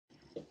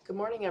Good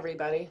morning,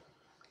 everybody.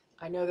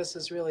 I know this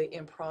is really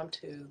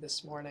impromptu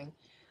this morning,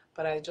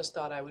 but I just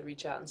thought I would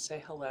reach out and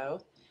say hello.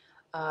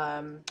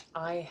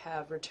 I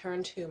have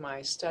returned to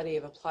my study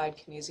of applied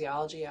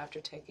kinesiology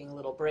after taking a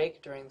little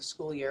break during the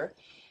school year,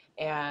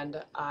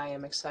 and I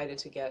am excited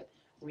to get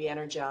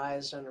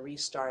re-energized and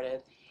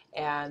restarted.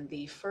 And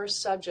the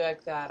first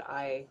subject that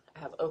I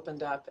have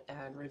opened up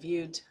and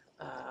reviewed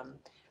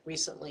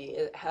recently,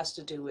 it has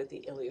to do with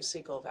the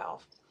ileocecal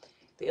valve.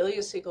 The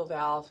ileocecal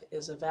valve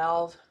is a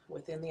valve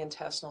within the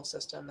intestinal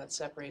system that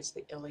separates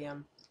the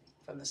ileum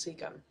from the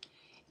cecum.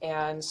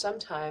 And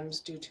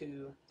sometimes, due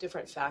to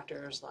different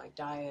factors like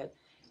diet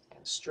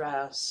and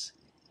stress,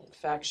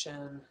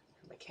 infection,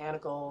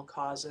 mechanical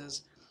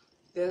causes,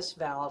 this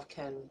valve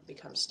can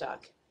become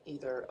stuck,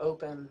 either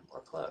open or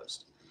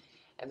closed.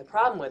 And the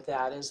problem with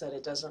that is that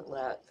it doesn't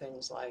let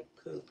things like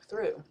poop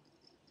through,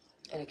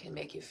 and it can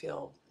make you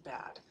feel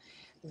bad.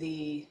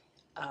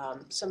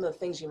 Some of the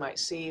things you might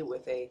see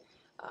with a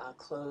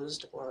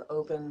closed or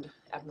opened,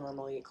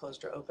 abnormally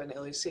closed or open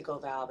ileocecal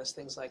valve is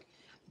things like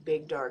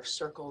big dark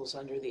circles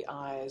under the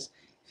eyes,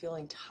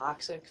 feeling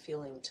toxic,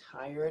 feeling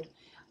tired,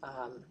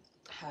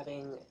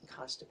 having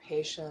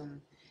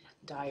constipation,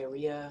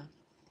 diarrhea,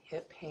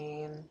 hip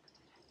pain,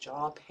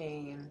 jaw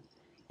pain.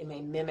 It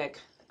may mimic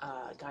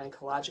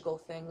gynecological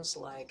things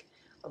like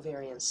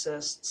ovarian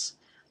cysts.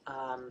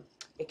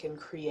 It can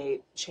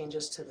create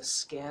changes to the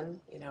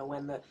skin. You know,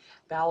 when the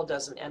bowel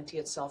doesn't empty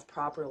itself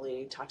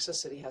properly,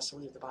 toxicity has to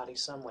leave the body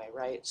some way,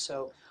 right?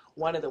 So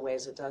one of the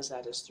ways it does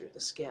that is through the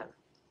skin.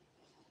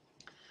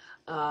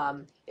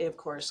 It, of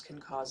course, can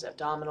cause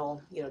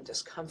abdominal,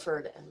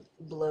 discomfort and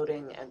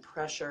bloating and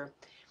pressure.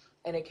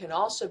 And it can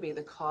also be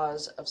the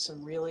cause of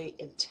some really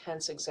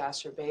intense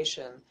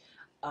exacerbation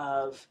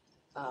of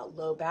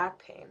low back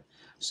pain.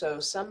 So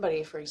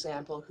somebody, for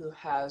example, who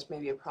has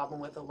maybe a problem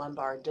with the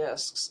lumbar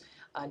discs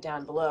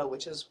down below,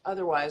 which is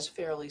otherwise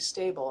fairly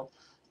stable,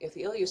 if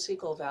the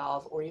ileocecal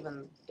valve or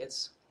even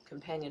its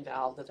companion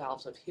valve, the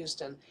valves of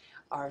Houston,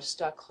 are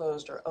stuck,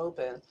 closed, or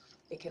open,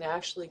 it can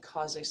actually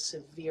cause a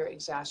severe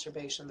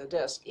exacerbation of the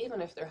disc,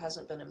 even if there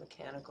hasn't been a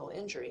mechanical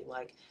injury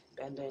like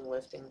bending,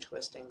 lifting,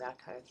 twisting, that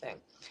kind of thing.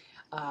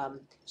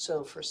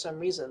 So for some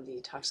reason,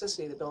 the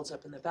toxicity that builds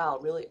up in the bowel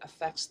really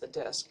affects the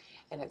disc,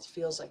 and it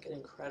feels like an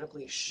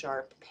incredibly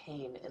sharp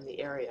pain in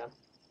the area.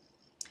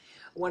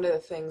 One of the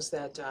things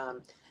that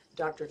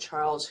Dr.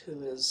 Charles,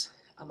 who is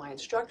my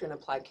instructor in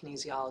applied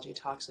kinesiology,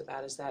 talks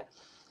about is that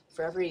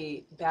for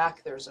every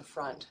back, there's a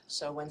front.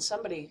 So when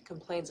somebody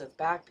complains of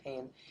back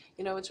pain,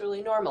 it's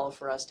really normal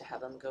for us to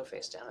have them go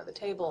face down at the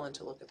table and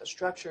to look at the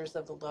structures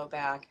of the low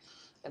back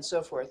and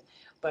so forth.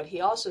 But he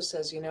also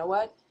says, you know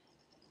what?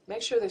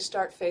 Make sure they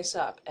start face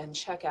up and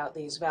check out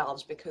these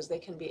valves, because they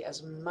can be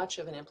as much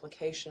of an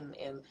implication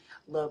in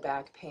low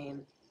back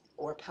pain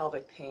or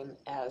pelvic pain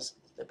as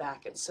the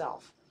back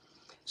itself.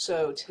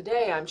 So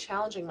today I'm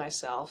challenging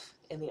myself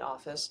in the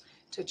office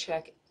to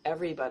check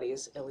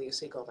everybody's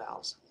ileocecal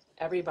valves,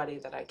 everybody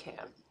that I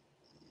can.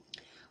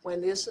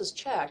 When this is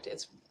checked,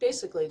 it's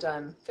basically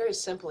done very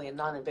simply and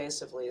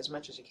non-invasively, as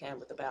much as you can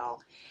with the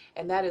bowel.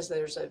 And that is,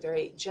 there's a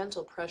very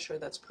gentle pressure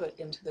that's put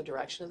into the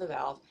direction of the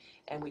valve,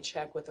 and we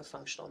check with a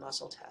functional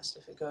muscle test.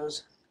 If it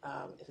goes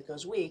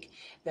weak,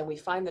 then we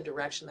find the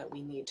direction that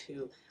we need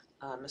to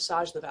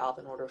massage the valve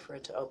in order for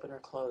it to open or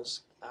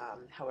close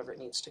however it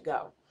needs to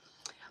go.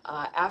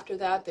 After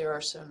that, there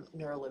are some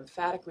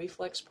neurolymphatic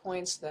reflex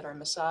points that are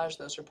massaged.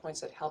 Those are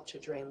points that help to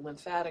drain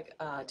lymphatic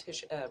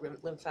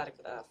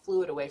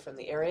fluid away from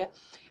the area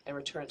and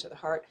return it to the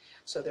heart.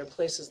 So there are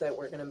places that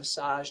we're going to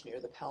massage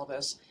near the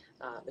pelvis,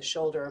 the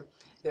shoulder.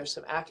 There's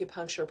some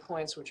acupuncture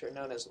points, which are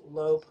known as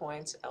low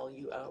points,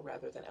 L-U-O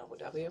rather than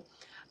L-O-W,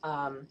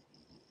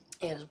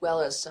 as well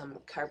as some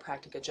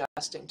chiropractic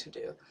adjusting to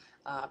do,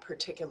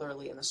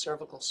 particularly in the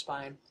cervical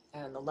spine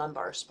and the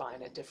lumbar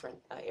spine at different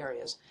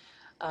areas.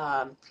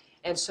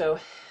 And so,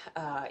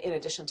 in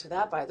addition to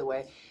that, by the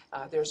way,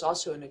 there's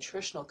also a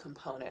nutritional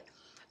component.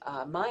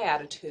 My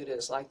attitude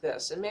is like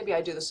this, and maybe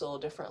I do this a little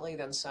differently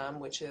than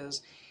some, which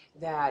is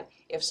that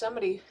if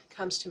somebody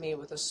comes to me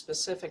with a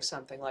specific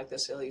something like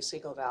this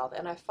ileocecal valve,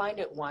 and I find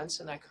it once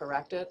and I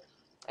correct it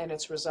and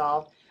it's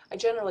resolved, I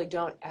generally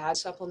don't add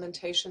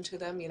supplementation to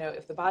them.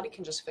 If the body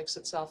can just fix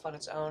itself on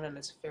its own and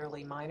it's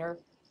fairly minor,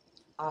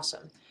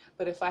 awesome.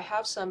 But if I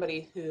have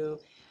somebody who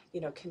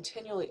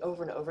continually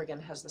over and over again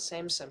has the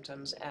same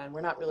symptoms and we're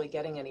not really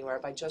getting anywhere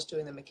by just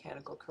doing the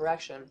mechanical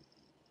correction,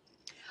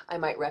 I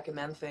might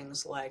recommend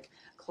things like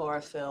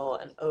chlorophyll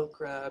and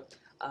okra,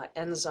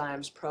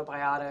 enzymes,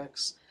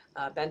 probiotics,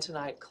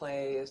 bentonite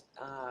clay,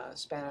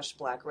 Spanish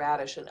black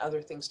radish, and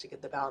other things to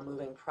get the bowel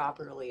moving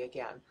properly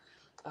again.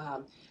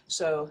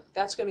 So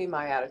that's going to be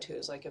my attitude,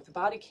 is like if the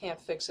body can't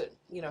fix it,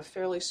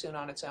 fairly soon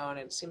on its own,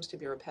 and it seems to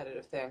be a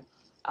repetitive thing,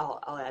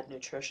 I'll add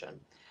nutrition.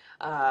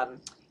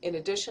 In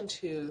addition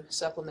to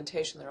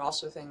supplementation, there are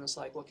also things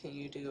like what can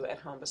you do at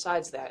home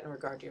besides that in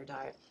regard to your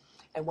diet.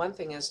 And one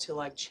thing is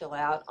to chill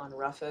out on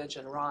roughage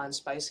and raw and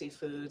spicy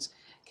foods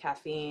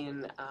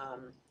caffeine,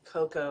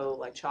 cocoa,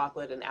 like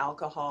chocolate, and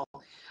alcohol.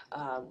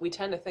 We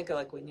tend to think of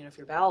like when, if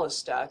your bowel is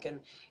stuck and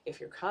if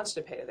you're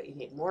constipated that you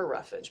need more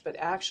roughage, but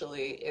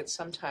actually it's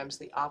sometimes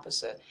the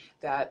opposite,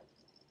 that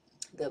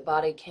the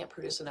body can't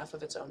produce enough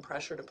of its own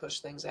pressure to push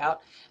things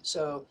out.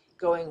 So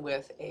going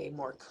with a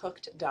more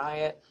cooked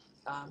diet,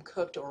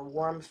 cooked or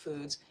warm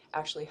foods,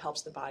 actually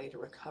helps the body to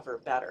recover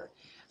better.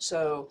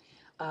 So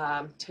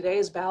today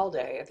is bowel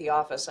day at the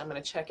office. I'm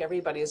going to check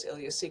everybody's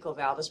ileocecal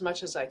valve as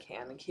much as I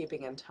can, and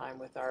keeping in time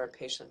with our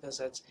patient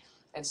visits,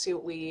 and see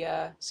what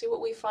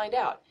we find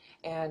out.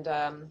 And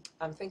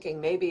I'm thinking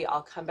maybe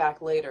I'll come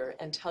back later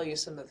and tell you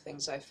some of the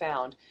things I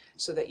found,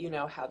 so that you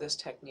know how this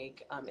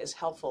technique is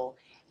helpful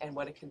and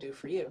what it can do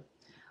for you.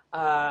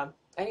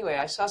 Anyway,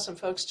 I saw some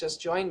folks just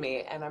join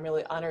me, and I'm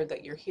really honored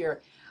that you're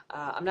here.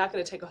 I'm not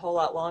going to take a whole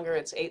lot longer.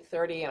 It's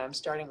 8:30, and I'm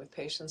starting with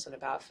patients in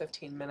about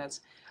 15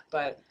 minutes.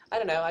 But I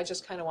don't know, I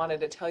just kind of wanted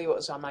to tell you what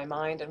was on my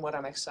mind and what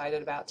I'm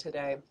excited about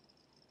today.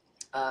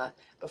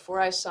 Before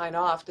I sign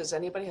off, does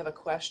anybody have a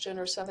question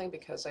or something?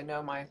 Because I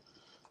know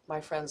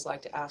my friends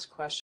like to ask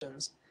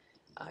questions.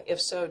 If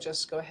so,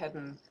 just go ahead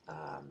and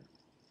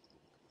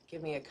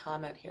give me a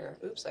comment here.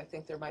 Oops, I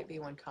think there might be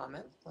one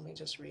comment. Let me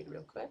just read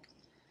real quick.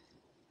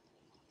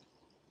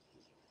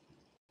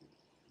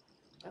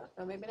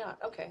 Oh, maybe not.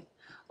 Okay.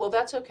 Well,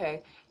 that's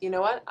okay. You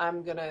know what?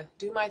 I'm going to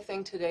do my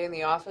thing today in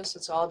the office.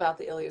 It's all about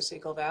the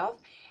ileocecal valve.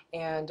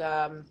 And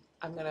I'm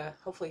going to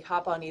hopefully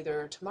hop on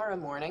either tomorrow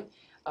morning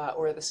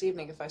or this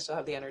evening if I still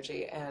have the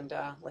energy, and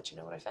let you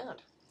know what I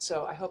found.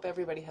 So I hope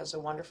everybody has a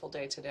wonderful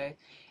day today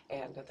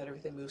and that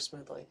everything moves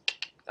smoothly.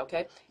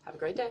 Okay? Have a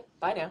great day.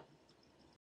 Bye now.